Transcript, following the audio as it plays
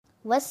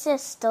What's your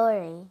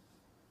story?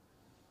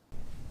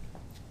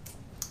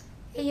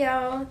 Hey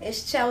y'all,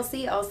 it's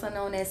Chelsey, also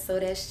known as So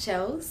That's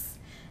Chels.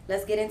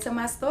 Let's get into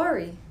my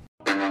story.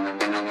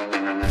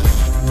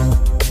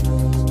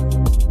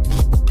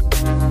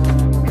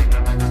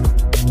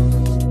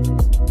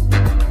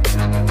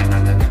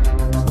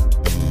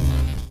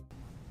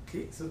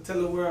 Okay, so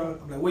tell the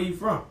world, like, where you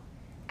from?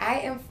 I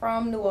am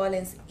from New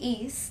Orleans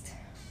East,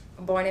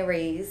 born and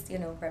raised,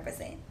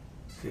 represent.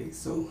 Okay,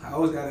 so I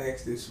always gotta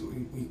ask this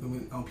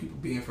on people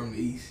being from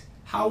the East.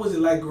 How was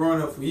it like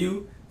growing up for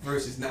you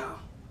versus now?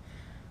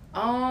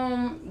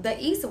 The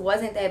East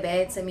wasn't that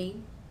bad to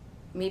me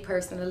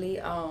personally.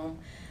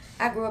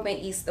 I grew up in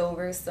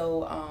Eastover,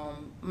 so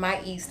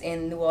my East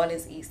and New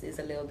Orleans East is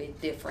a little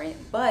bit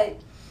different. But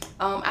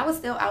I was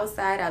still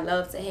outside. I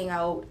love to hang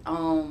out.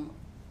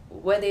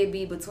 Whether it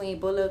be between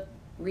Bullock,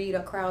 Reed,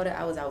 or Crowder,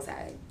 I was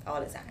outside all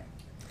the time.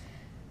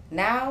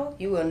 Now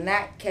you will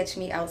not catch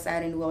me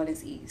outside in New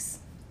Orleans East.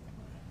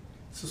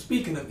 So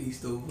speaking of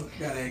Eastover,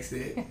 gotta ask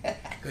that.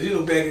 Cause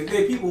back in the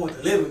day, people want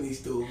to live in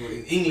Eastover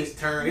in English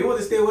term. They want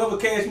to stay wherever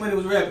Cash Money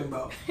was rapping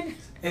about.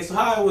 And so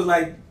how it was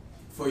like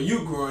for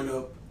you growing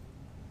up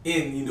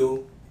in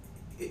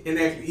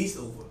actually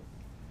Eastover?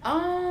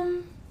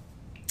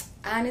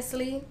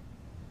 Honestly,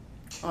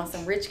 on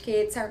some rich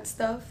kid type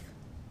stuff,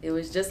 it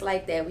was just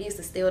like that. We used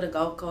to steal the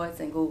golf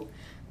carts and go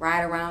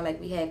ride around like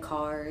we had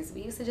cars.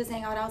 We used to just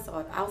hang out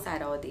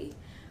outside all day.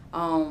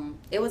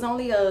 It was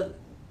only a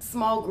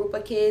small group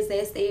of kids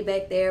that stayed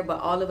back there, but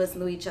all of us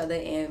knew each other,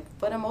 and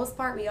for the most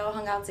part we all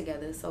hung out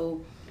together. So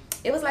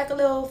it was like a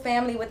little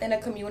family within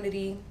a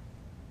community,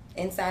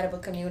 inside of a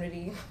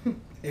community.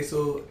 And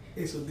so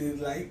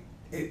did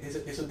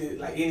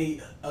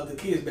any of the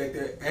kids back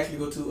there actually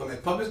go to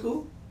like public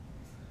school?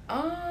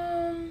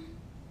 Yeah,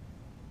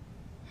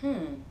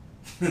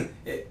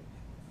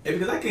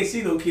 because I can't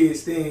see no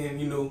kids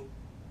staying,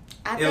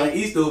 like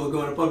Eastover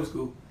going to public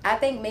school. I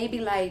think maybe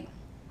like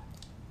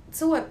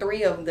 2 or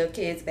 3 of the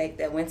kids back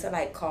there went to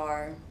like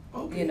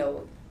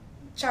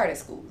charter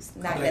schools.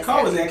 Not like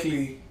car was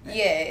actually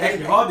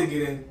hard to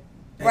get in.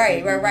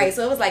 Right.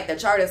 So it was like the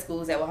charter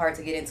schools that were hard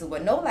to get into,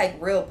 but no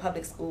like real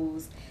public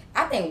schools.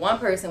 I think one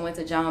person went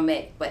to John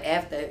Mack, but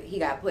after he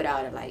got put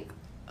out of like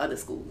other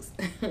schools.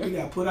 He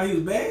got put out. He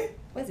was bad.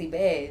 Was he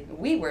bad?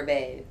 We were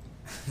bad.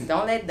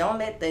 Don't let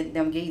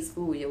them gays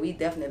fool you. We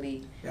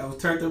definitely. I was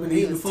turned up in the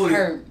East before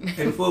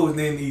it was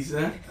named the East,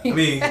 huh? I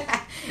mean,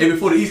 and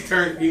before the East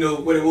turned,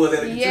 what it was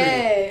at the time.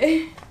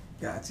 Yeah.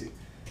 Gotcha.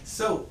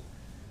 So,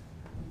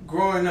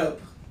 growing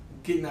up,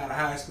 getting out of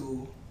high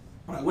school,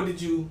 what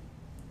did you,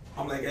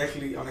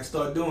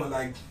 start doing?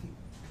 Like,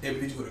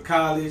 did you go to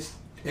college?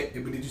 Did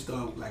you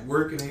start like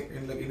working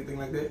and like anything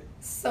like that?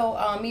 So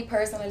me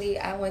personally,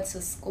 I went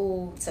to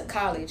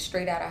college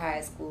straight out of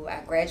high school. I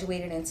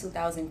graduated in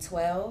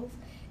 2012,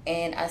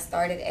 and I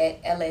started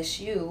at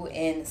LSU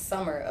in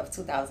summer of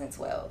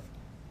 2012.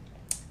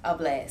 A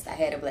blast. I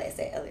had a blast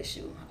at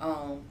LSU.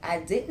 I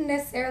didn't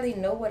necessarily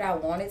know what I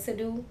wanted to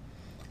do.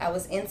 I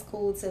was in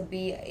school to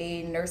be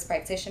a nurse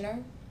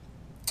practitioner.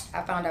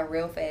 I found out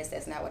real fast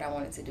that's not what I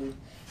wanted to do.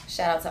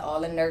 Shout out to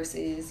all the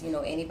nurses,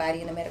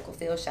 anybody in the medical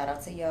field, shout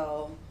out to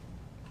y'all.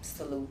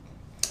 Salute.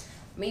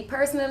 Me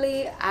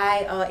personally,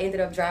 I ended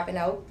up dropping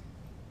out.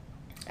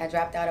 I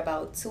dropped out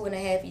about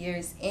 2.5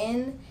 years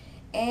in,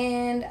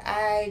 and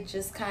I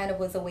just kind of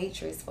was a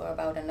waitress for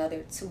about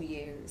another 2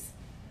 years.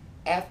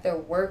 After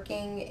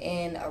working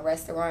in a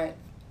restaurant,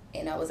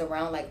 and I was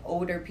around like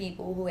older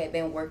people who had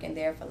been working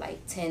there for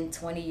like 10,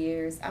 20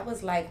 years, I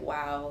was like,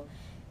 wow,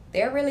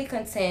 they're really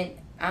content.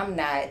 I'm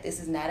not. This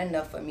is not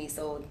enough for me.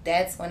 So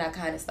that's when I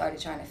kind of started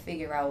trying to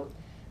figure out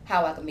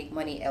how I could make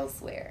money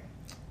elsewhere.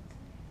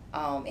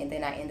 And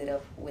then I ended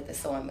up with a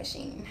sewing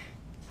machine.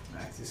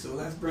 Gotcha. So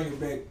let's bring it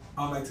back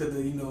on to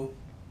the,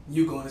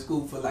 you going to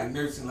school for like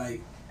nursing.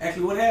 Like,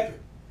 actually what happened?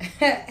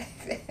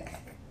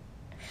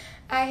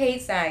 I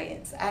hate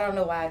science. I don't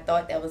know why I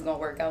thought that was going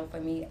to work out for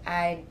me.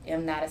 I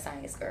am not a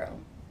science girl.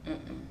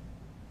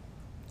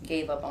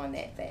 Gave up on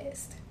that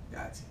fast.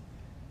 Gotcha.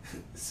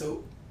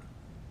 So,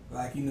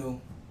 like,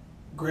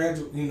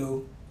 graduating,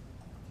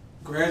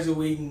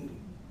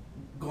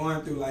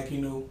 going through like,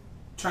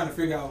 trying to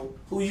figure out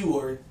who you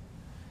were,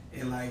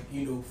 and like,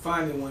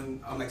 finding one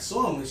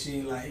sewing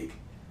machine. Like,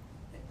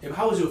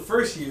 how was your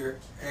first year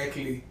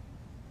actually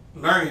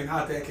learning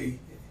how to actually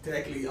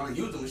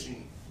use the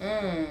machine?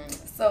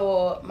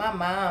 So my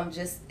mom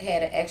just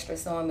had an extra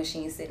sewing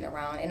machine sitting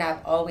around, and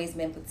I've always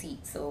been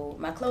petite, so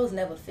my clothes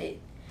never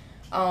fit.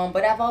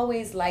 But I've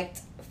always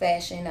liked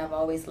fashion. I've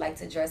always liked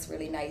to dress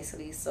really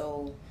nicely.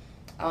 So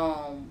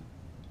to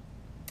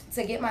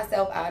get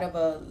myself out of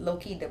a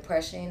low-key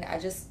depression, I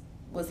just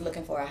was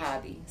looking for a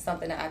hobby,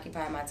 something to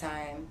occupy my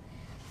time.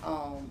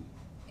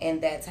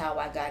 And that's how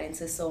I got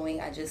into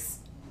sewing. I just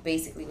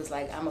basically was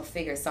like, I'm going to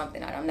figure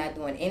something out. I'm not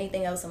doing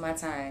anything else in my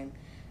time.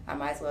 I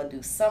might as well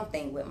do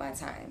something with my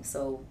time.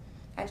 So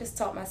I just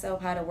taught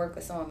myself how to work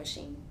a sewing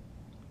machine.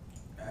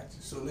 Gotcha.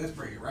 So let's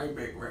bring it right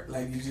back. Right,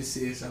 like you just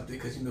said something,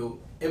 because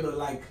it was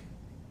like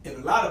if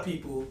a lot of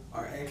people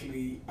are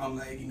actually,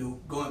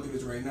 going through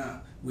this right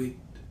now with,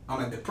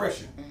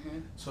 depression. Mm-hmm.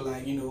 So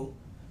like,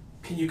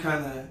 can you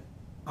kind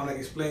of,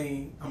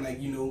 explain,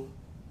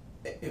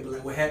 it was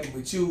like what happened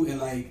with you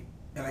and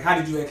how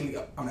did you actually,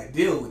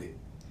 deal with it?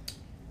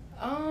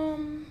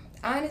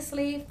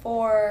 Honestly,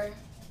 for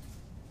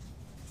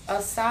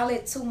a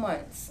solid 2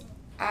 months,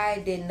 I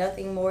did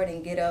nothing more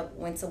than get up,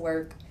 went to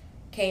work,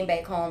 came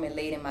back home and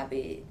laid in my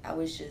bed.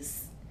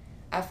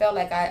 I felt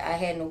like I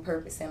had no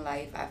purpose in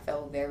life. I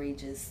felt very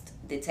just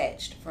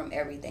detached from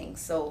everything.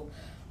 So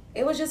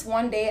it was just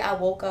one day I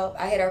woke up.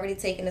 I had already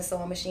taken the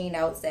sewing machine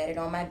out, sat it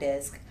on my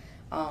desk,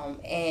 and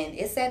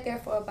it sat there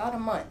for about a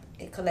month.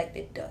 It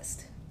collected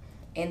dust.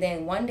 And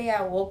then one day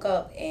I woke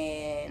up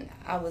and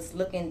I was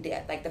looking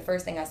at, like, the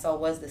first thing I saw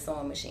was the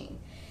sewing machine.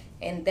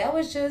 And that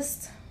was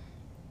just,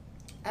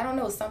 I don't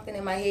know, something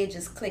in my head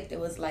just clicked.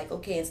 It was like,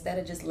 okay, instead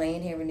of just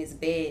laying here in this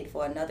bed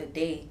for another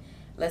day,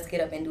 let's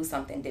get up and do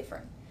something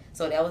different.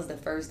 So that was the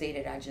first day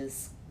that I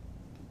just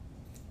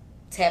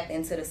tapped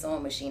into the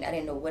sewing machine. I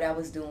didn't know what I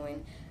was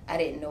doing. I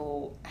didn't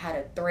know how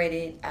to thread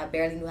it. I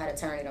barely knew how to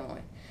turn it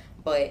on.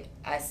 But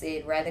I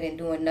said, rather than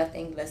doing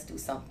nothing, let's do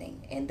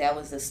something. And that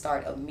was the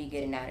start of me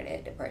getting out of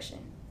that depression.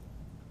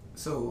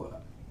 So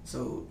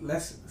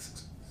let's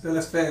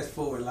fast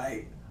forward.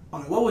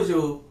 What was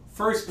your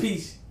first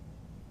piece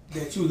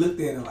that you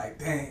looked at and like,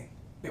 dang,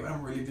 baby,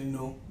 I'm really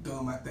doing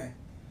my thing?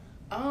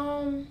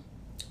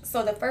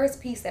 So the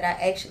first piece that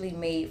I actually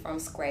made from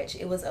scratch,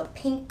 it was a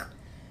pink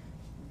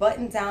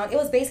button down. It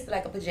was basically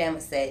like a pajama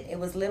set. It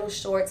was little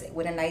shorts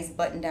with a nice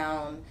button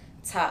down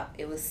top.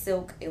 It was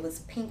silk. It was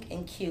pink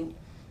and cute.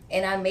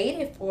 And I made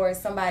it for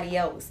somebody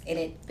else and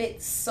it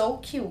fit so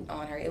cute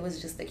on her. It was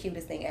just the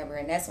cutest thing ever.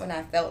 And that's when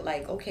I felt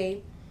like,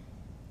 okay,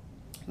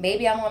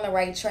 maybe I'm on the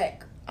right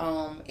track.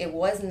 It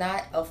was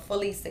not a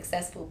fully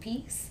successful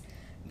piece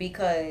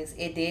because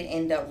it did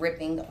end up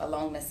ripping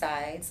along the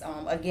sides.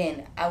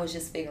 Again, I was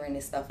just figuring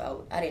this stuff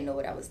out. I didn't know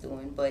what I was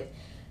doing, but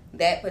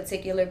that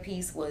particular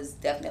piece was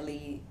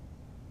definitely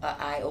an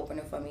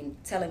eye-opener for me,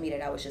 telling me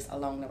that I was just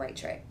along the right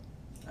track.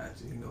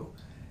 Actually,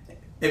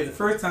 if the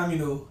first time,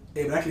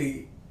 it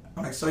actually,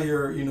 saw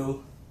your, if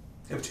your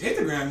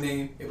Instagram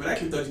name, it would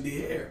actually thought you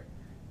did hair.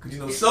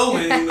 Because,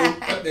 sewing,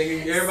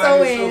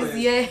 everybody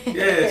sewing. Yeah.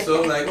 Yeah,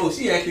 so I'm like, oh,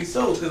 she actually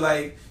sews.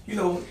 Because,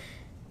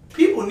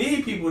 people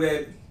need people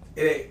that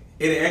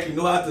actually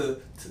know how to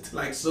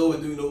sew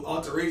and do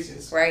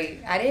alterations. Right.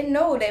 I didn't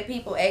know that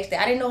people actually,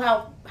 I didn't know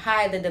how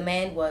high the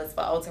demand was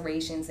for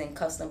alterations and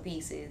custom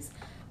pieces.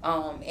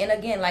 And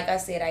again, like I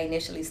said, I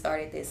initially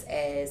started this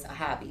as a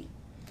hobby.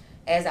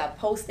 As I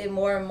posted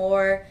more and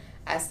more,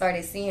 I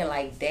started seeing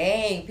like,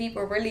 dang,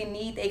 people really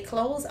need their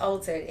clothes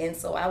altered. And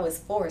so I was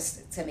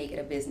forced to make it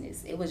a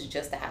business. It was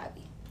just a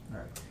hobby.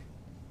 Right.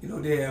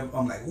 They have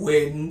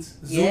weddings.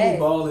 Zulu Yeah.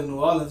 Ball in New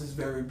Orleans is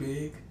very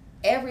big.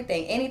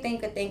 Everything, anything you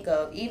could think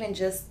of, even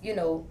just,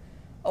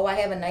 oh, I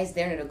have a nice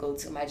dinner to go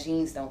to, my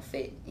jeans don't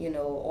fit,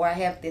 or I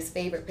have this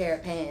favorite pair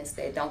of pants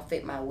that don't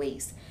fit my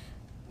waist.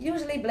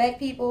 Usually black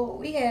people,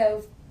 we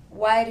have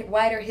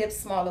wider hips,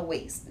 smaller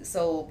waist,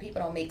 so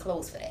people don't make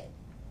clothes for that.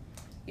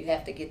 You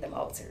have to get them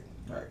altered.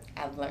 Right.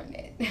 I've learned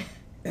that.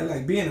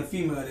 And being a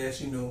female,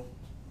 that's,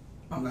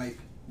 I'm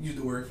use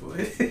the word for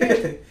it.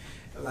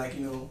 if I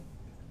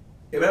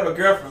have a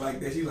girlfriend like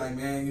that, she's like,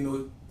 man,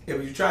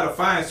 if you try to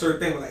find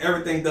certain things,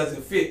 everything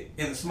doesn't fit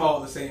in the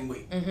small the same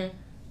way. Mm-hmm.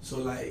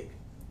 So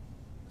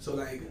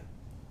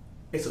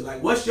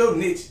what's your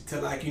niche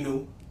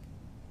to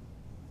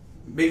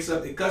make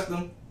something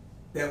custom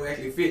that will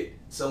actually fit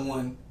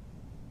someone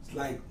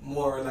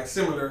more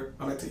similar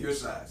to your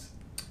size?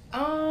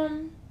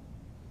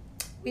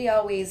 We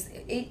always,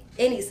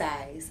 any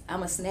size,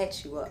 I'ma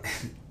snatch you up.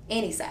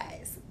 Any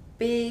size,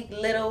 big,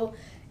 little,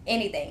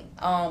 anything.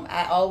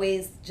 I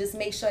always just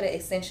make sure to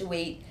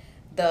accentuate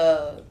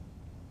the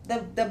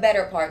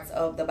better parts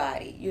of the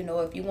body.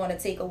 If you want to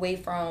take away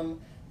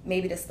from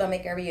maybe the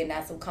stomach area, you're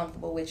not so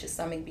comfortable with your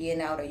stomach being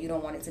out, or you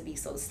don't want it to be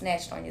so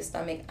snatched on your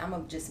stomach, I'm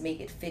going to just make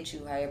it fit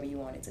you however you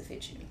want it to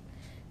fit you.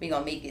 We're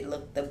going to make it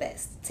look the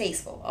best.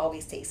 Tasteful,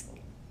 always tasteful.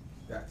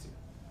 Gotcha.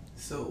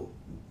 So,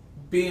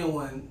 being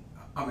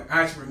I'm an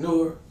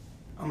entrepreneur,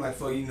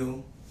 for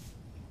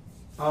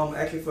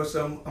actually for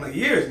some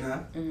years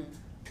now. Mm-hmm.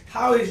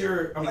 How is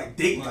your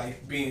dating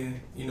life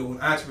being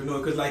an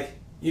entrepreneur? Because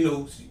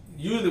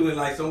usually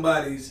when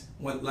somebody's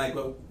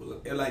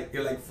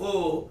they're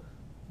full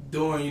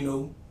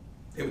doing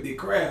if they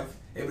craft,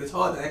 if it's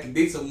hard to actually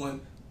date someone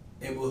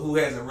who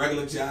has a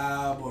regular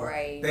job or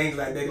right. things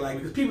like that,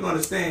 because people don't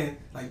understand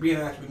being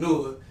an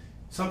entrepreneur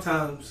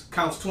sometimes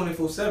counts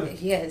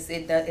 24/7. Yes,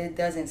 it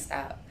doesn't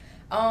stop.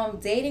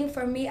 Dating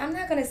for me, I'm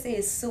not gonna say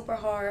it's super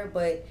hard,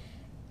 but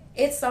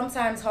it's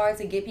sometimes hard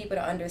to get people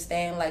to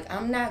understand,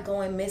 I'm not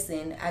going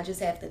missing. I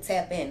just have to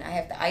tap in. I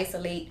have to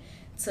isolate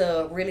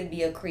to really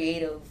be a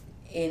creative,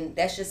 and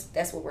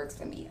that's what works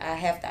for me. I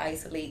have to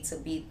isolate to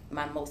be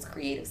my most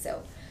creative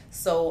self.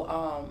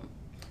 So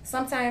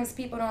sometimes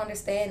people don't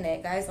understand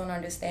that. Guys don't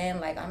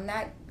understand, I'm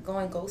not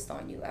going ghost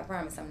on you. I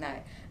promise I'm not.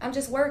 I'm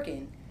just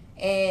working.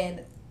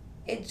 And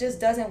it just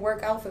doesn't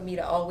work out for me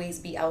to always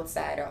be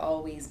outside or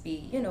always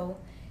be,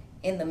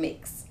 in the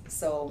mix.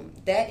 So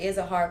that is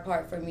a hard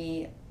part for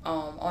me.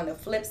 On the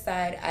flip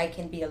side, I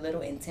can be a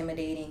little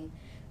intimidating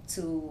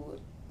to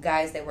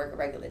guys that work a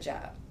regular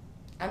job.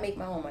 I make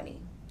my own money.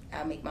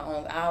 I make my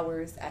own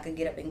hours. I could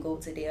get up and go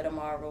today or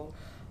tomorrow.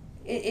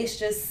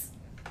 It's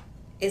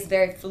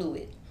very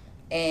fluid.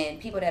 And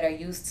people that are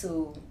used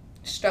to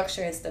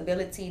structure and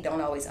stability don't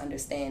always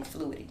understand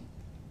fluidity.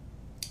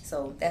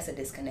 So that's a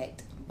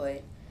disconnect.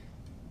 But,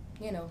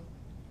 I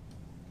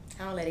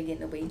don't let it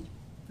get in the way.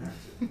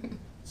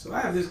 So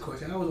I have this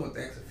question. I always want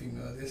to ask a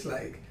female. It's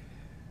like,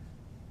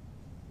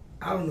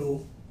 I don't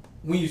know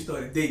when you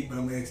started dating, but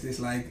I'm going to ask this,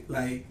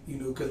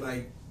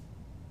 because,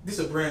 this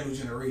is a brand new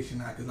generation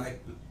now.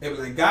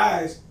 Because,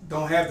 guys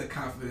don't have the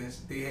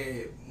confidence they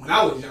had when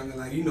I was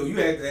younger. You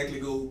had to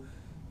actually go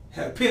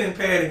have a pen and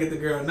pad and get the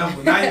girl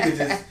number. Now you can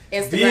just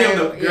DM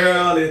the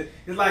girl. Yeah. And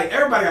it's like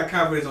everybody got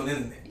confidence on the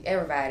internet.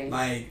 Everybody.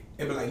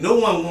 No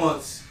one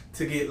wants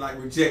to get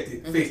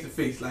rejected face to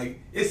face.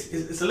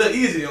 It's a little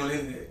easier on the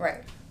internet.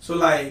 Right.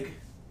 So I'm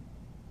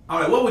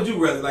what would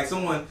you rather?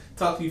 Someone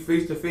talk to you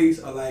face to face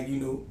or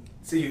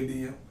see you in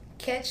DM?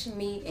 Catch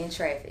me in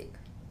traffic.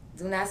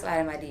 Do not slide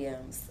in my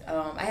DMs.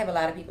 I have a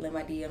lot of people in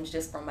my DMs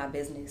just from my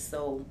business.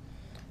 So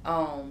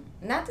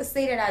not to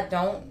say that I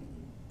don't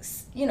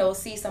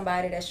see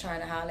somebody that's trying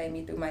to holler at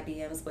me through my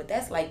DMs, but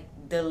that's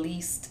the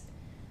least.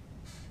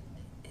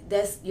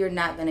 You're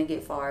not going to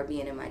get far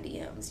being in my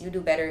DMs. You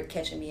do better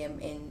catching me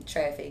in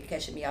traffic,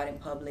 catching me out in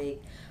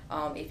public.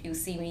 If you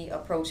see me,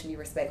 approach me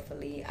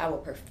respectfully. I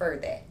would prefer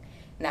that.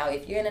 Now,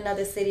 if you're in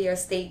another city or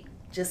state,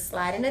 just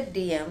slide in the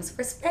DMs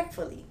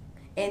respectfully.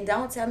 And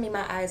don't tell me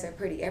my eyes are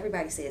pretty.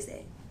 Everybody says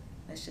that.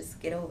 Let's just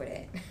get over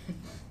that.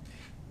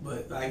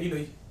 But,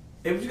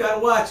 if you got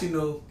to watch,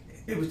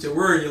 if it's your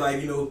word,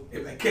 you're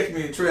if catch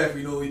me in traffic,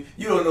 you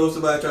don't know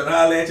somebody trying to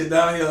holler at you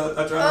down here or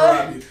trying to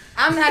rob you.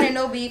 I'm not in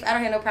no beef. I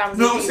don't have no problems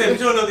with you. I'm saying, but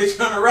you don't know they're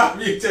trying to rob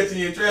you, catching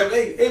you in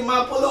traffic. Hey,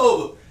 ma, pull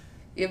over.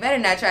 You better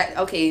not try.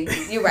 Okay,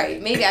 you're right.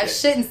 Maybe I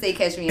shouldn't say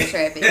catch me in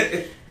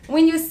traffic.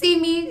 When you see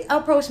me,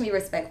 approach me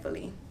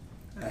respectfully.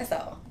 That's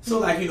all.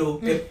 So,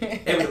 if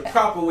the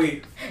proper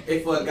way,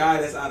 if for a guy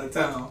that's out of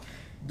town,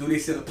 do they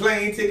send a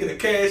plane ticket, a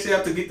cash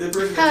app to get that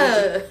person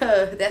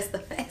attention? That's the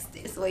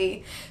fastest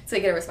way to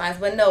get a response.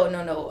 But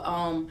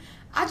no.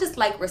 I just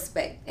like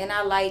respect. And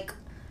I like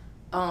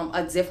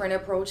a different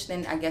approach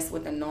than I guess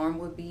what the norm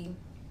would be.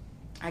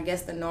 I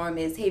guess the norm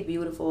is, hey,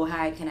 beautiful,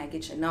 hi, can I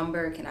get your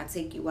number? Can I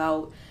take you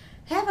out?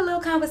 Have a little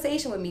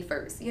conversation with me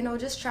first.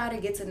 Just try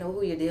to get to know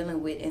who you're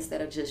dealing with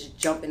instead of just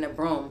jumping the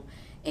broom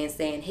and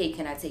saying, hey,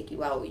 can I take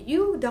you out?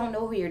 You don't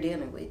know who you're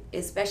dealing with,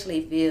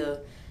 especially via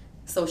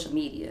social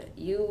media.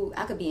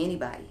 I could be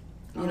anybody.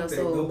 I don't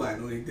think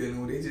nobody know they're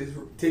dealing with. They just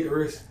take a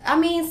risk. I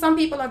mean, some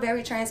people are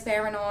very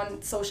transparent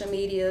on social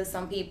media.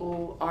 Some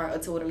people are a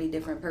totally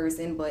different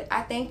person. But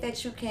I think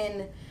that you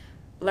can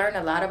learn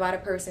a lot about a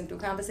person through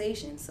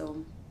conversation.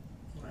 So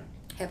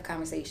have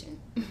conversation.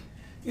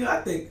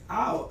 I think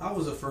I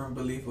was a firm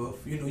believer of,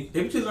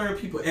 if you learn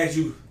people as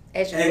you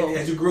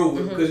grow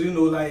with, because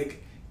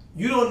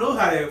you don't know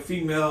how that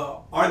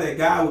female or that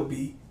guy would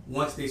be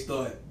once they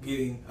start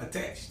getting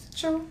attached.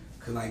 True.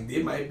 Because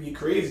they might be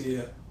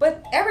crazier.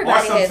 But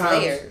everybody has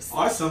layers.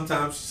 Or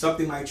sometimes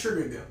something might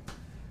trigger them.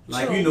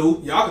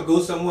 Y'all could go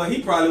somewhere.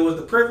 He probably was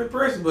the perfect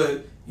person,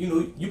 but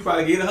you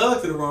probably gave a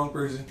hug to the wrong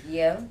person.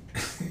 Yeah.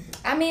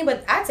 I mean,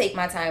 but I take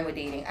my time with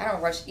dating. I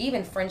don't rush,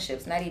 even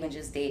friendships, not even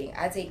just dating.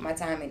 I take my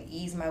time and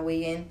ease my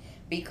way in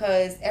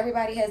because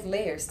everybody has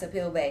layers to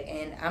peel back,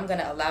 and I'm going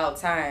to allow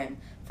time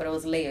for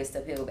those layers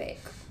to peel back.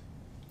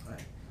 Right.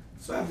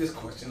 So I have this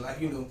question,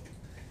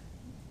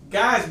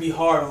 guys be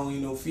hard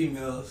on,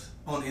 females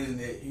on the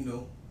internet,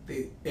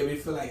 they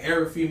feel like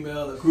every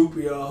female, a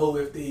groupie or a hoe,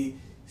 if they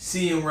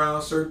see them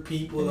around certain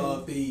people or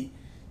if they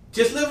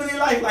just living their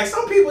life.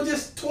 Some people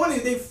just 20,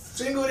 they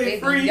single, they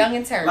free. Young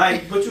and turned.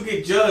 But you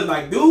get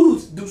judged.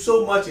 Dudes do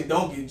so much and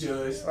don't get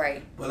judged.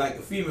 Right. But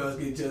the females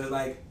get judged.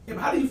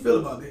 How do you feel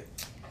about that?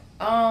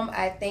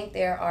 I think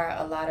there are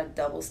a lot of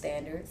double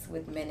standards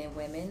with men and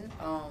women.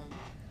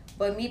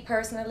 But me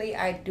personally,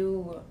 I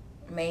do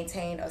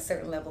maintain a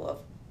certain level of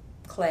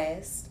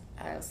class.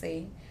 I'll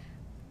say,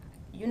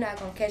 you're not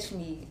gonna catch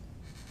me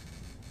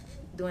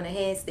doing a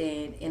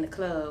handstand in the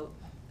club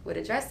with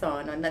a dress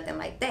on or nothing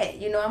like that.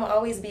 I'm gonna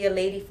always be a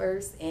lady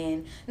first,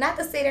 and not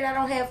to say that I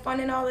don't have fun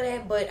and all of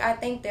that, but I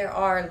think there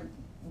are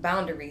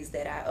boundaries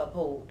that I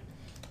uphold.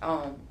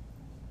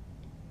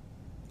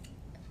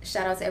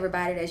 Shout out to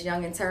everybody that's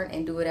young and turned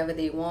and do whatever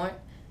they want.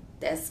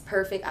 That's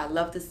perfect. I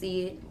love to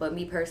see it. But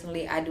me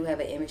personally, I do have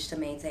an image to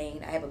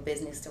maintain. I have a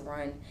business to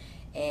run,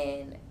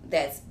 and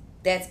that's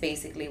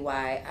basically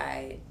why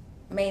I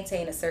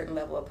maintain a certain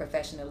level of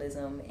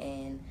professionalism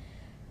and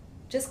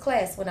just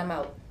class when I'm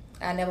out.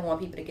 I never want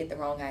people to get the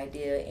wrong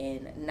idea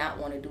and not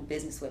want to do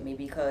business with me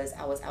because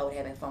I was out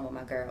having fun with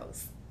my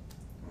girls.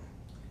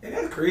 And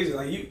that's crazy.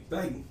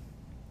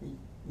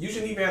 You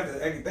shouldn't even have to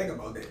think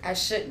about that. I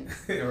shouldn't.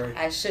 Right.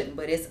 I shouldn't,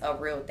 but it's a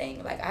real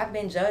thing. I've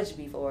been judged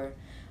before.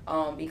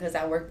 because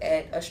I worked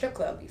at a strip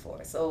club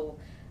before. So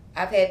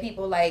I've had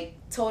people like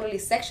totally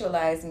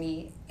sexualize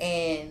me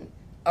and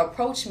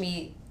approach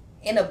me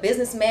in a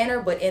business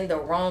manner, but in the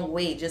wrong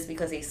way, just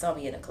because they saw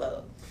me in a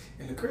club.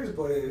 And the crazy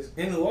part is,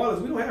 in New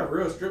Orleans, we don't have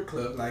real strip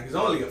clubs. Like, it's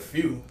only a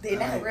few. They're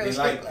not real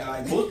strip clubs.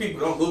 Like, most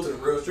people don't go to the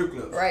real strip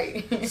clubs.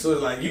 Right. So,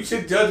 like, you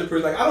should judge a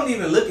person. Like, I don't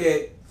even look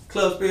at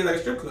clubs played like a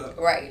strip club.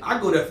 Right.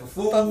 I go there for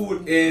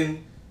food,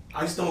 and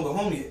I just don't go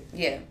home yet.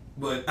 Yeah.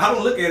 But I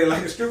don't look at it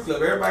like a strip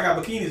club. Everybody got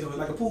bikinis on. It's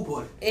like a pool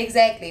party.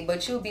 Exactly.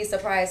 But you'll be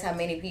surprised how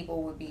many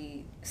people would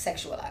be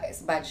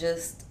sexualized by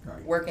just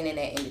working in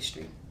that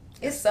industry.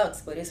 It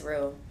sucks, but it's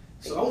real.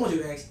 So I want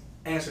you to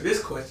answer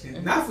this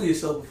question, not for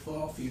yourself, but for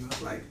all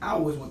females. Like, I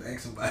always want to ask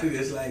somebody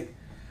this, like,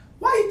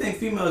 why do you think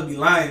females be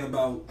lying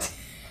about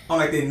on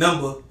like their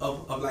number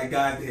of like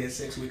guys they had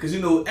sex with? Because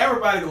you know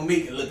everybody gonna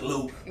make it look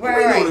low.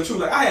 Right. Know the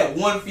truth. Like, I had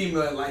one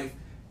female in life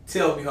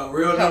tell me her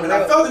real number, and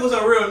I felt it was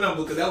her real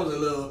number because that was a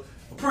little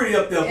pretty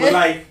up there. But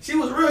like, she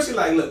was real. She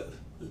like, look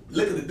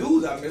at the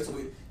dudes I mess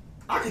with.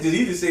 I could just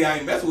easily say I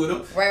ain't messing with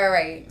them.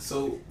 Right.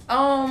 So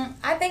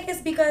I think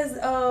it's because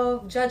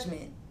of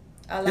judgment.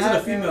 Is it a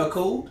female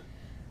code?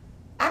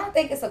 I don't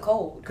think it's a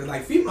code. Because,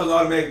 like, females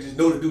automatically just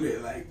know to do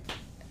that. Like,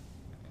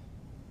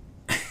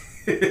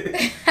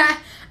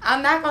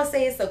 I'm not going to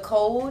say it's a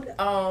code.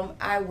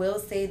 I will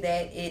say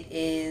that it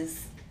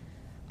is,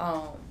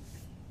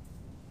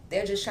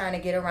 they're just trying to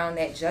get around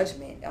that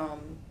judgment.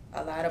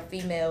 A lot of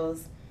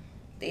females,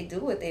 they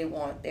do what they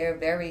want.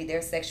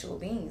 They're sexual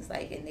beings,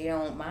 like, and they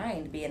don't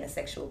mind being a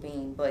sexual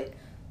being. But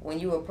when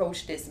you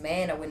approach this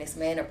man, or when this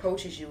man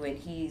approaches you and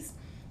he's,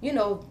 you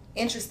know,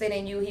 interested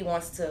in you, he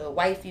wants to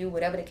wife you,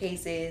 whatever the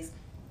case is,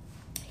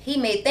 he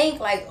may think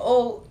like,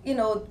 oh, you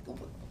know,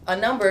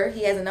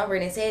 he has a number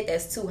in his head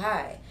that's too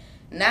high.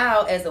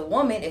 Now, as a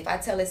woman, if I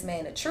tell this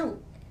man the truth,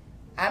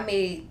 I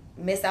may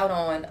miss out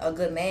on a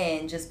good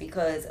man just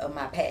because of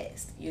my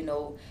past, you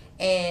know.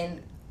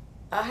 And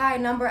a high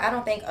number, I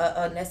don't think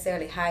a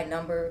necessarily high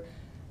number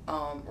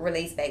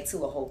relates back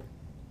to a hoe.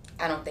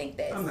 I don't think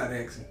that. I'm not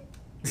asking.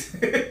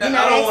 I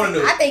don't want to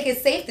know. I think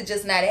it's safe to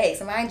just not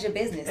ask. Mind your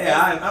business. Yeah,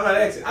 I'm not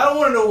asking. I don't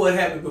want to know what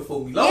happened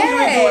before me. Long as you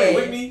ain't doing it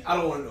with me, I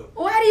don't want to know.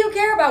 Why do you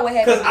care about what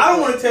happened? Because I don't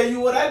want to tell you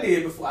what I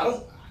did before. I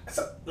don't.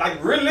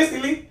 Like,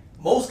 realistically,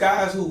 most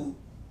guys who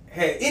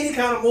had any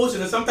kind of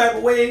emotion in some type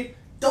of way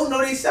don't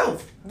know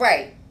themselves.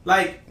 Right.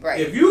 Like,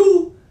 if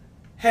you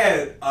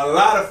had a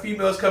lot of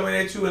females coming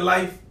at you in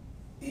life,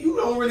 you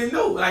don't really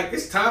know. Like,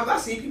 it's times I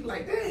see people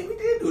like, dang, we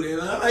did do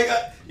that. Like,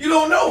 you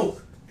don't know.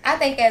 I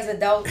think as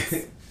adults,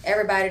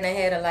 everybody done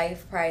had a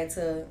life prior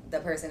to the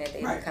person that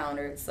they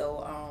encountered.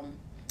 So,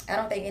 I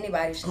don't think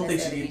anybody should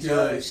necessarily be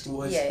judged.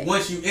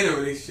 Once you in a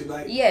relationship,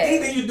 like,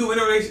 anything you do in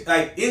a relationship,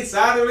 like,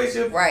 inside the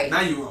relationship,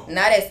 now you wrong.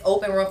 Now that's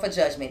open room for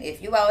judgment.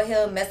 If you out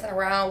here messing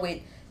around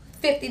with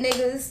 50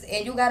 niggas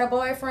and you got a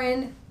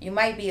boyfriend, you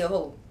might be a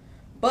hoe.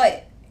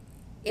 But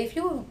if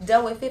you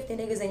dealt with 50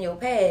 niggas in your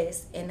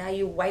past and now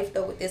you wifed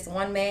up with this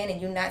one man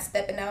and you not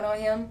stepping out on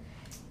him,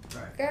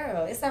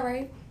 girl, it's all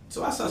right.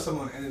 So I saw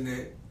something on the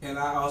internet, and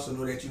I also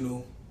know that, you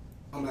know,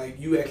 I'm like,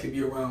 you actually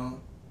be around,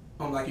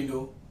 I'm like, you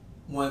know,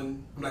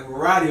 a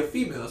variety of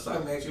females. So I'm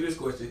gonna ask you this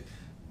question.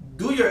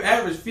 Do your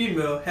average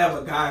female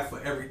have a guy for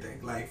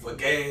everything? Like, for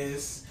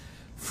gas,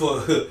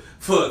 for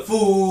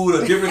food,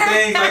 or different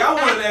things? Like, I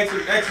want to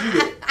ask you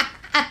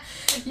that.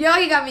 Yo,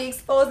 you got me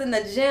exposing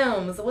the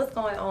gems. What's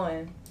going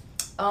on?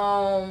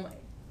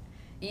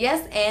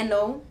 Yes and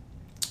no.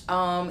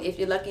 If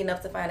you're lucky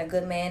enough to find a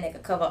good man that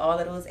could cover all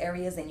of those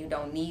areas and you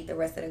don't need the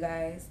rest of the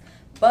guys.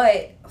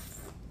 But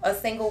a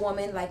single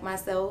woman like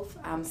myself,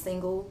 I'm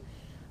single.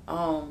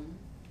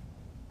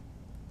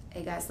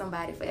 They got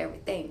somebody for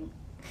everything.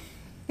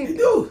 They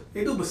do,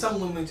 but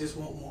some women just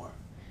want more.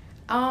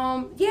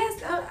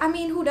 Yes, I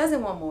mean, who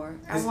doesn't want more?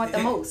 I want the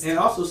most. And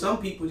also, some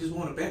people just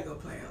want a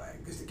backup plan,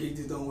 like, just in case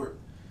this don't work.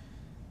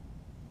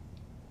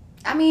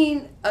 I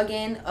mean,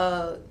 again,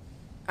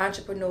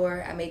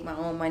 entrepreneur, I make my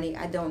own money.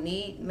 I don't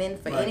need men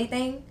for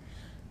anything.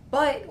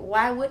 But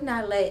why wouldn't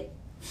I let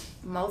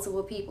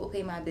multiple people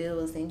pay my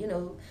bills? And, you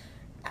know,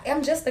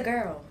 I'm just a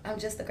girl.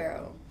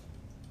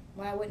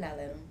 Why wouldn't I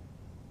let them?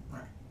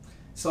 Right.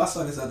 So I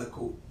saw this other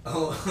quote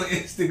on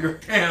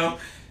Instagram.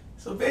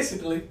 So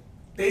basically,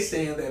 they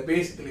saying that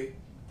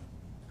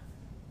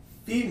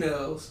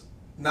females,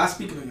 not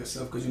speaking of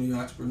yourself because you're an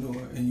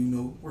entrepreneur and you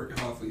know working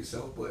hard for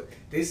yourself, but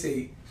they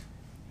say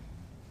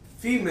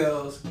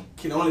females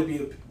can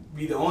only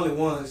be the only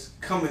ones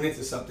coming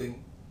into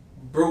something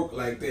broke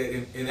like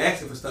that and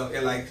asking for stuff,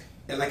 and like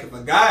if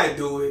a guy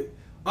do it,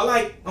 I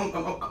like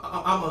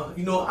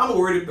I'm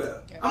worried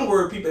better. I'm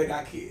worried people that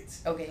got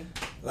kids. Okay.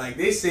 Like,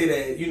 they say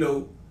that, you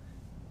know,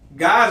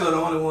 guys are the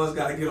only ones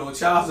got to get on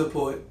child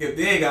support if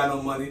they ain't got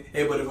no money.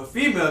 Hey, but if a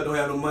female don't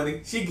have no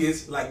money, she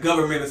gets like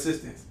government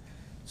assistance.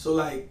 So,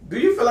 like, do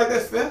you feel like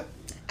that's fair?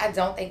 I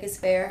don't think it's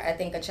fair. I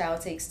think a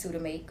child takes two to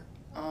make.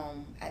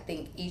 I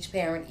think each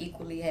parent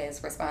equally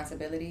has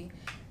responsibility.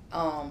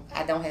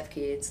 I don't have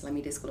kids. Let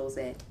me disclose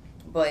that.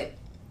 But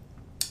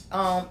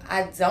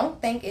I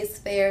don't think it's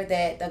fair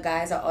that the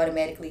guys are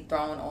automatically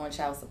thrown on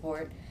child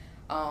support.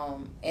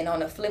 And on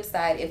the flip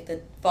side, if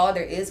the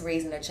father is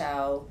raising a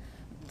child,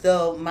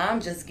 the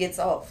mom just gets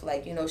off.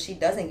 Like, she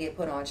doesn't get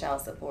put on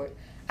child support.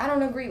 I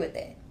don't agree with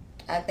that.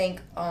 I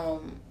think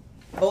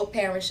both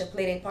parents should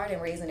play their part in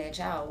raising their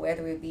child,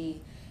 whether it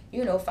be,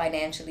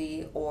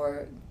 financially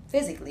or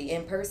physically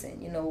in person.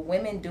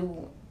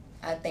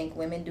 I think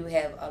women do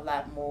have a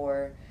lot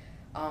more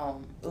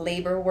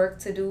labor work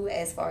to do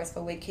as far as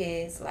for with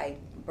kids, like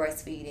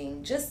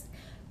breastfeeding. Just,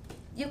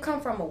 you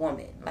come from a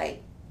woman,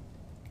 like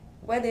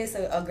whether it's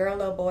a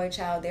girl or a boy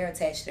child, they're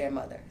attached to their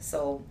mother.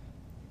 So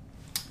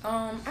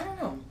I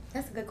don't know,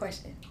 that's a good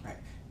question. Right.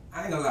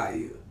 I ain't gonna lie to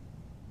you,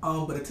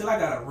 but until I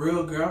got a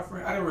real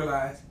girlfriend, I didn't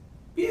realize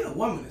being a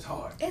woman is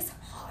hard. It's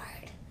hard.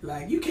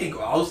 Like, you can't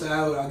go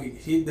outside without getting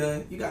shit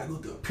done. You gotta go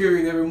through a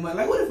period every month.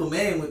 Like, what if a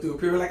man went through a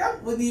period? Like, I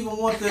wouldn't even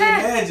want to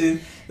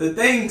imagine the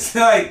things,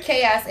 like...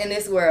 Chaos in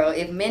this world.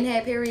 If men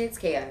had periods,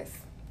 chaos.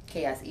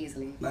 Chaos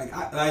easily. Like,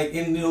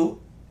 when you're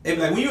in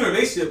a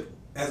relationship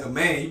as a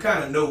man, you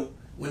kind of know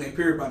when that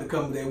period about to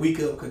come, that week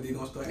up, because they're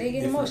going to start... They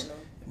get emotional.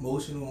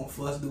 Emotional,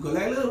 fuss, do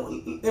like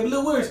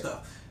little weird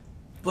stuff.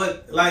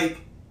 But, like...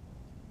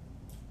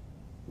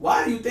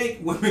 Why do you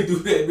think women do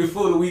that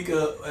before the week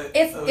of...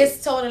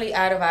 It's totally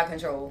out of our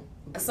control.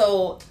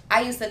 So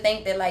I used to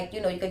think that, like,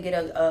 you could get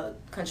a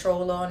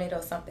control on it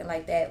or something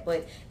like that.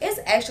 But it's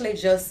actually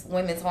just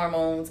women's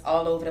hormones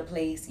all over the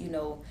place.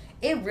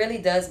 It really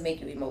does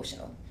make you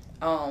emotional.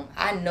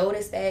 I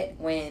noticed that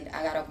when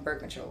I got off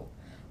birth control.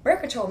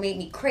 Birth control made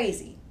me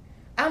crazy.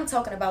 I'm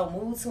talking about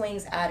mood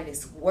swings out of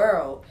this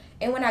world.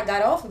 And when I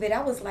got off of it,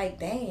 I was like,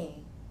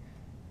 dang,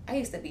 I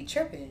used to be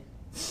tripping.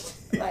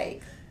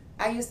 Like...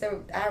 I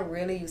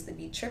really used to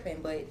be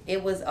tripping, but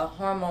it was a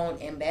hormone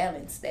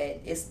imbalance that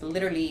it's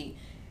literally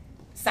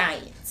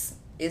science.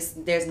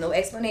 There's no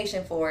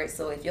explanation for it.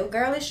 So if your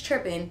girl is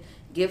tripping,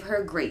 give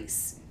her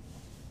grace.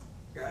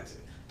 Gotcha.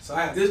 So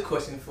I have this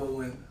question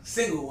for a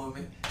single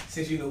woman,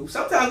 since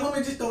sometimes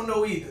women just don't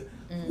know either.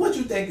 Mm-hmm. What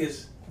you think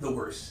is the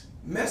worst?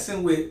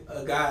 Messing with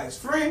a guy's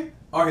friend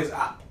or his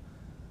op?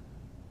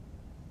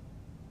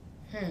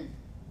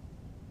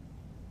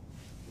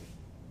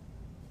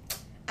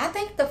 I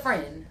think the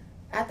friend.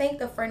 I think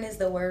the friend is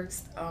the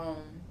worst. I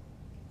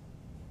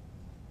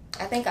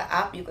think an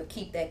op, you could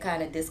keep that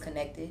kind of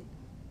disconnected.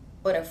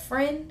 But a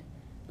friend,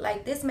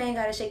 like, this man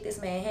got to shake this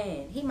man's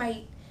hand.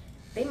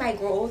 They might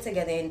grow old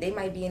together and they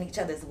might be in each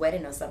other's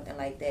wedding or something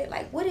like that.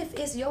 Like, what if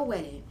it's your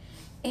wedding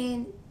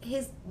and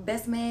his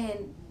best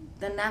man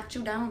done knocked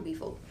you down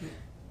before?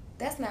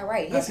 That's not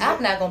right. His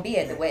op not going to be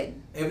at the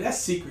wedding. If that's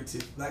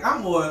secretive. Like,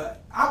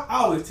 I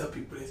always tell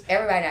people this.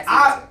 Everybody not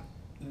secretive.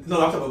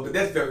 No, I'm talking about, but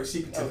that's very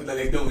secretive. Okay. Like,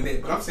 they're doing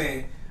that. But I'm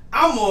saying,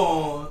 I'm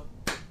on.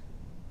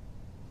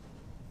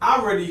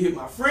 I'd rather you hit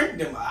my friend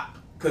than my op,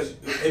 because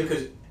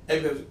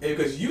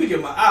you can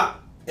get my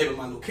op at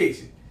my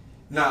location.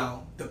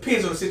 Now,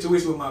 depends on the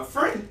situation with my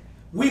friend.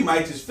 We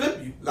might just flip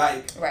you.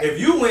 Like, right. If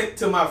you went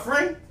to my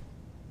friend,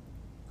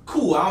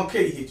 cool. I don't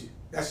care. He hit you.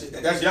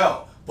 That's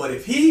y'all. But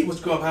if he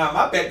was going behind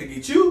my back to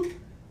get you,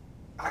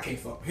 I can't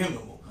fuck with him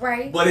no more.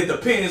 Right. But it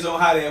depends on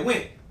how that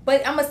went.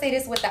 But I'm going to say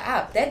this with the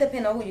op. That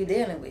depends on who you're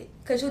dealing with.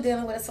 Because you're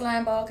dealing with a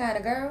slime ball kind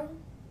of girl.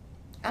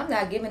 I'm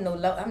not giving no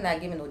love. I'm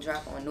not giving no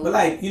drop on no. But,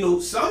 like,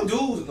 some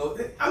dudes,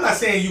 I'm not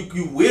saying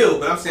you will,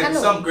 but I'm saying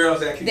some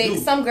girls actually do.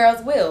 Some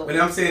girls will. But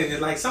I'm saying that,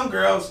 like, some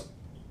girls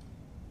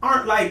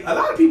aren't, like, a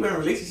lot of people in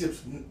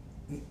relationships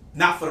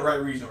not for the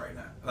right reason right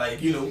now. Like,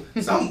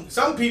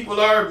 some people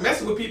are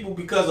messing with people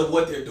because of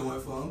what they're doing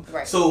for them.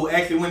 Right. So,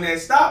 actually, when that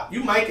stops,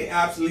 you might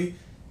actually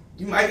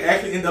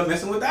end up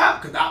messing with the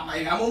op, because the op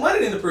might have more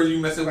money than the person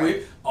you're messing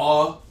with,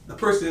 or the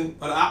person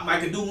or the op might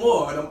can do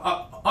more, or the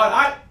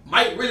op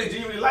might really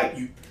genuinely like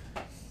you.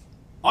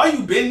 Or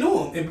you been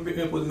to them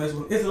and put messing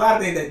with them. It's a lot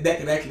of things that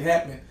can actually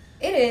happen.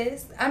 It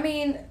is. I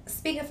mean,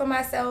 speaking for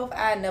myself,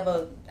 I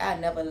never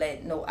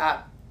let no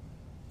op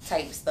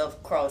type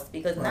stuff cross,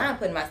 because now I'm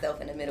putting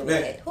myself in the middle of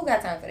that. Who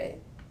got time for that?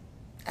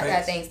 I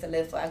got things to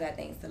live for. I got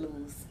things to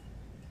lose.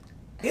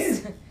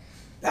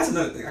 That's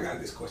another thing. I got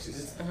this question.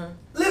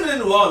 Living in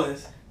New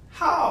Orleans,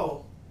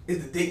 how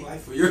is the dating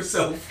life for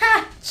yourself?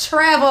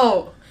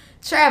 Travel.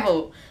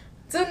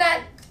 Do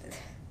not...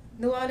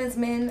 New Orleans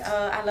men,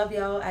 I love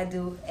y'all. I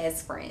do,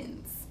 as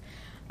friends.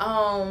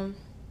 I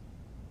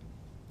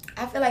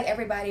feel like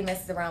everybody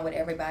messes around with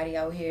everybody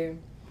out here.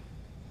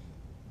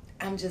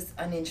 I'm just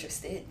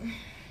uninterested.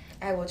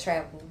 I will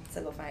travel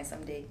to go find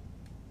some dick.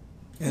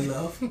 And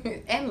love.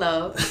 And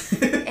love.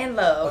 And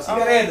love. Oh, so you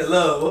gotta add the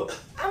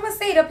love. I'm gonna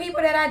say the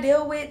people that I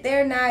deal with,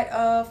 they're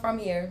not from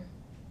here.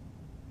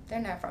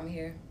 They're not from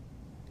here.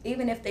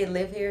 Even if they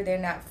live here, they're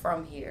not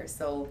from here.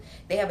 So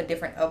they have a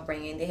different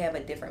upbringing. They have a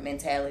different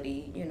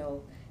mentality.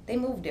 They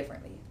move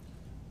differently.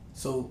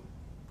 So,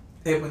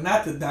 but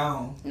not to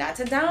down New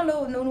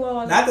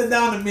Orleans. Not to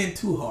down the men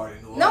too hard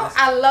in New Orleans. No,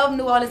 I love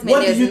New Orleans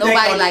men. There's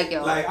nobody like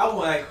y'all.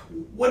 Like,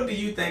 what do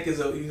you think is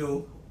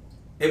an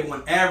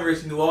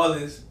average New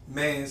Orleans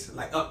man's,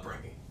 like,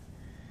 upbringing?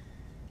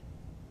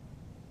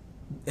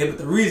 but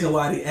the reason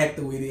why they act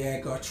the way they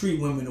act or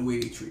treat women the way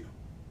they treat them.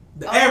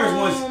 The average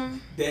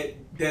ones that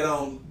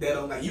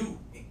like you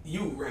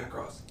ran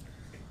across.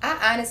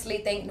 I honestly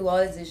think New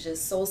Orleans is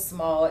just so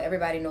small.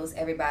 Everybody knows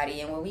everybody,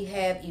 and when we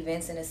have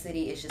events in the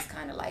city, it's just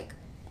kind of like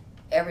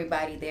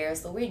everybody there.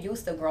 So we're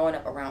used to growing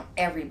up around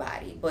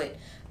everybody. But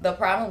the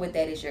problem with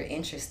that is you're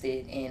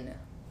interested in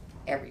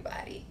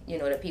everybody. You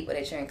know, the people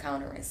that you're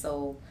encountering.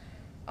 So,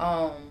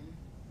 a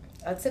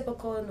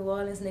typical New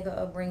Orleans nigga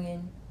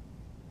upbringing,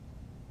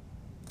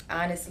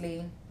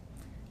 honestly,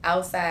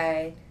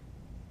 outside,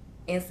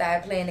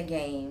 inside playing the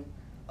game,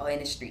 or in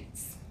the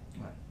streets.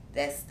 Right.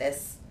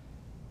 That's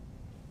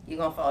you're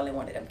gonna fall in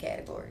one of them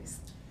categories.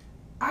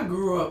 I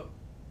grew up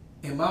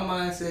in my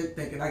mindset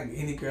thinking I could get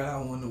any girl I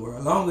want in the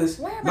world. As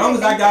long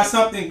as I got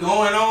something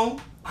going on,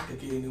 I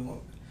could get anyone.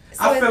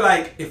 So I feel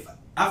like if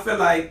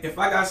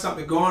I got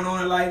something going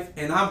on in life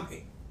and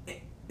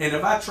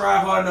if I try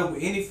hard enough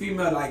with any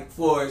female, like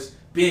for as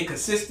being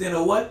consistent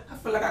or what, I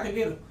feel like I can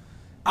get her.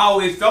 I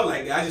always felt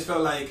like that. I just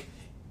felt like,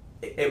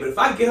 hey, but if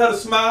I get her to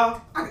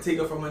smile, I can take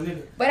her from a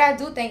nigga. But I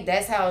do think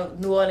that's how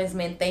New Orleans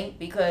men think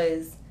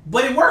because.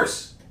 But it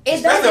works.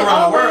 Especially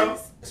around the world.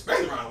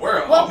 Especially around the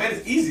world. Well, oh man,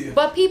 it's easier.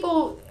 But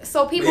people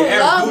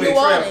love New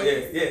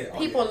Orleans. Yeah.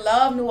 People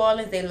love New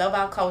Orleans. They love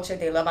our culture.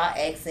 They love our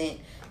accent.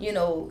 You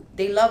know,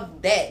 they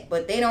love that,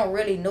 but they don't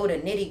really know the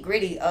nitty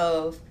gritty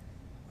of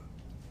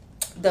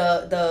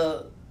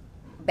the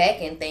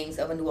back end things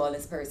of a New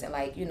Orleans person.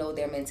 Like, you know,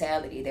 their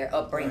mentality, their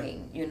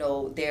upbringing, right. You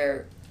know,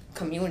 their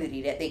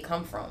community that they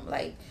come from.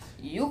 Like,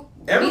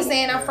 me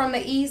saying I'm from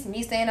the East,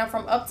 me saying I'm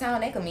from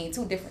Uptown, that could mean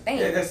two different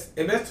things.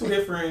 Yeah, that's two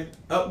different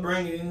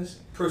upbringings,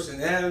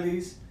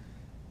 personalities,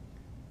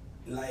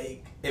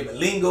 like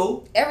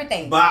lingo,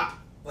 everything. Bop,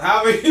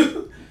 however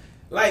you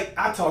like.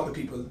 I talk to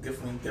people in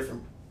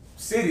different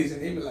cities,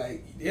 and they be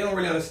like, they don't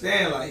really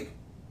understand. Like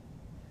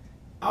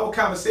our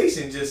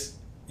conversation, just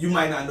you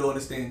might not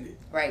understand it.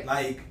 Right.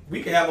 Like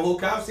we can have a whole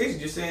conversation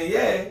just saying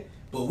yeah.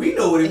 But we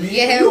know what it means.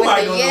 Yeah, you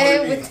might not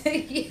know what it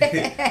means.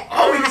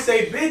 All we can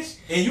say bitch,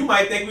 and you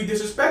might think we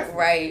disrespectful.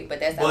 Right, but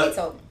that's how we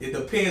talk. It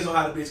depends on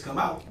how the bitch come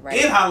out.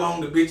 Right. And how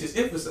long the bitch is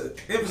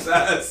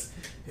emphasized.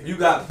 If you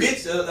got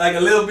bitch like a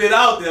little bit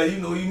out there, you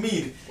know you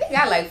mean it. They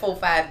got like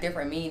 4-5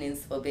 different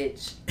meanings for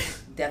bitch.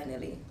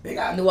 Definitely. They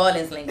got New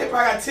Orleans lingo. They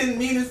probably got 10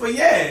 meanings for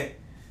yeah.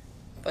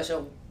 For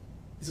sure.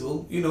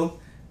 So, you know,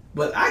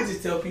 but I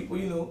just tell people,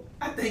 you know,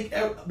 I think,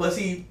 but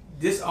see,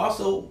 this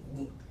also...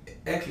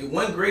 Actually,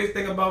 one great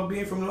thing about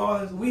being from New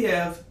Orleans, we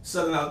have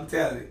Southern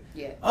hospitality.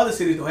 Yeah. Other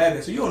cities don't have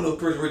that, so you don't know if a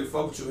person really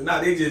fuck with you or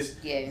not. They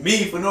just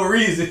mean for no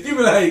reason. You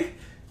be like,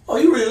 oh,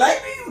 you really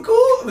like me? You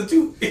cool? But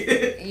you...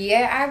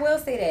 Yeah, I will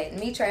say that.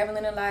 Me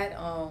traveling a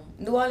lot,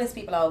 New Orleans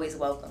people are always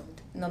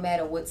welcomed. No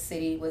matter what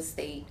city, what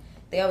state,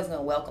 they always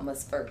gonna welcome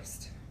us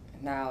first.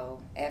 Now,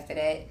 after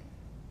that,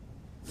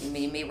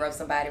 you may rub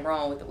somebody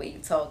wrong with the way you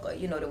talk or,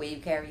 you know, the way you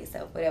carry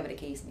yourself, whatever the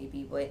case may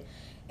be. But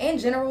in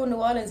general, New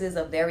Orleans is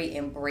a very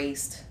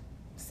embraced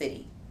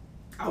city.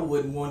 I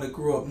wouldn't want to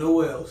grow up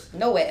nowhere else.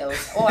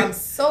 Oh, I'm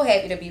so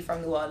happy to be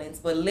from New Orleans.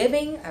 But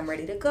living, I'm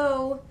ready to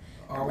go.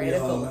 I'm ready to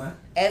go.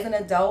 As an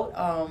adult,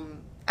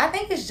 I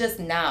think it's just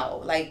now.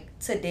 Like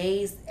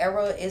today's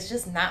era, it's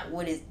just not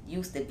what it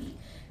used to be.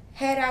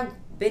 Had I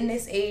been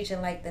this age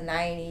in like the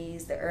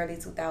 90s, the early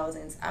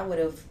 2000s, I would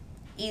have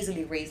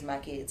easily raised my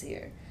kids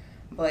here.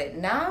 But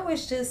now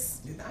it's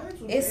just,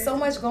 it's so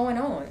much going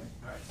on.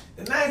 Right.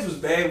 The 90s was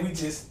bad, we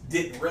just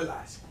didn't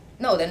realize it.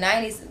 No, the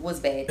 90s was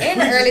bad.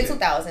 And the early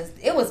 2000s,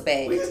 it was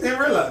bad. We just didn't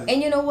realize it.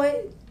 And you know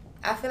what?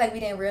 I feel like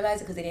we didn't realize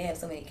it because they didn't have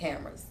so many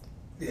cameras.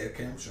 Yeah,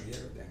 cameras show you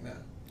everything now.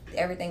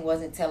 Everything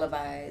wasn't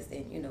televised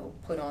and, you know,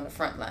 put on the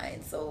front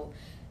line. So,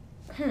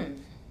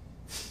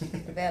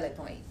 valid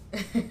point.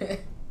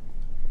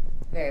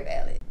 Very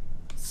valid.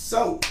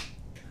 So,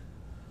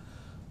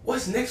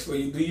 what's next for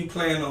you? Do you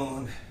plan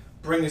on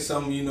bringing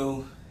some, you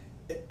know,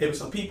 if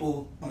some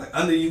people like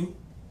under you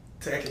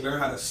to actually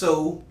learn how to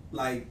sew,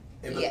 like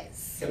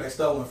yes, if I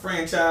start with a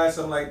franchise,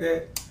 something like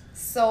that?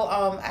 So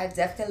I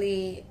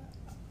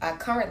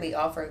currently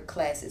offer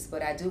classes,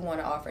 but I do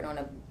want to offer it on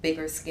a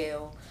bigger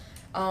scale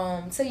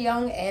to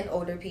young and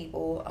older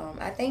people.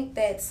 I think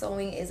that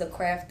sewing is a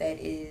craft that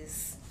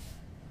is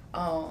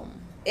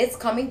it's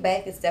coming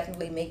back. It's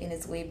definitely making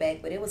its way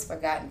back, but it was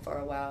forgotten for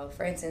a while.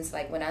 For instance,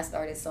 like when I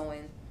started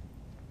sewing,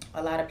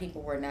 a lot of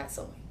people were not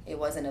sewing. It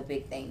wasn't a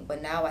big thing,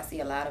 but now I see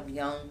a lot of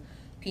young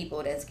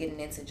people that's getting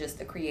into just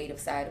the creative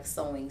side of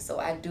sewing. So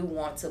I do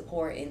want to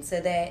pour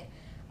into that.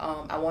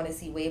 I want to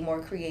see way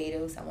more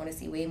creatives. I want to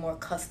see way more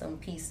custom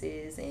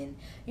pieces. And,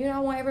 you know, I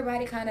want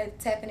everybody kind of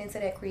tapping into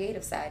that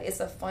creative side. It's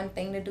a fun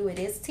thing to do. It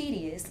is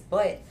tedious,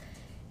 but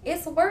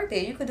it's worth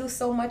it. You could do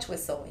so much with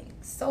sewing.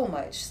 So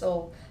much.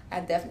 So I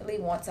definitely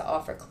want to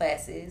offer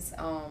classes.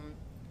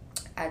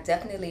 I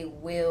definitely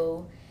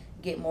will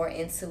get more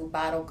into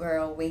bottle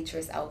girl,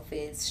 waitress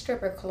outfits,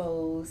 stripper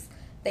clothes,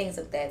 things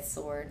of that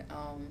sort.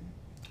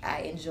 I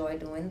enjoy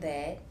doing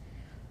that.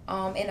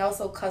 And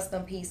also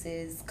custom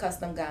pieces,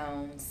 custom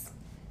gowns,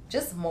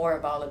 just more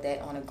of all of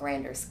that on a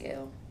grander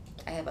scale.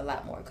 I have a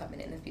lot more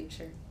coming in the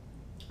future.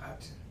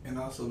 Gotcha. And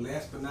also,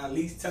 last but not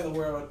least, tell the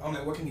world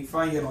where can he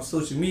find you on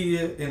social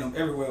media and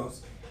everywhere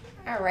else.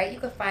 All right, you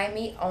can find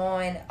me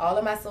on all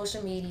of my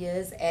social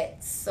medias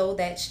at So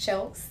That's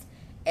Chels,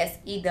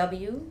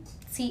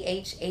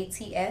 SEWTHATS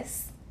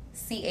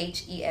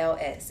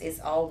CHELS. It's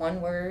all one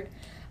word.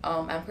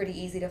 I'm pretty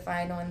easy to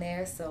find on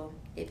there, so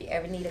if you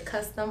ever need a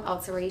custom,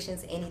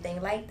 alterations,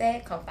 anything like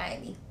that, come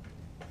find me.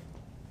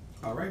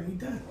 All right, we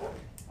done.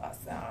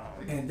 Awesome.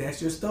 And that's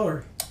your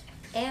story.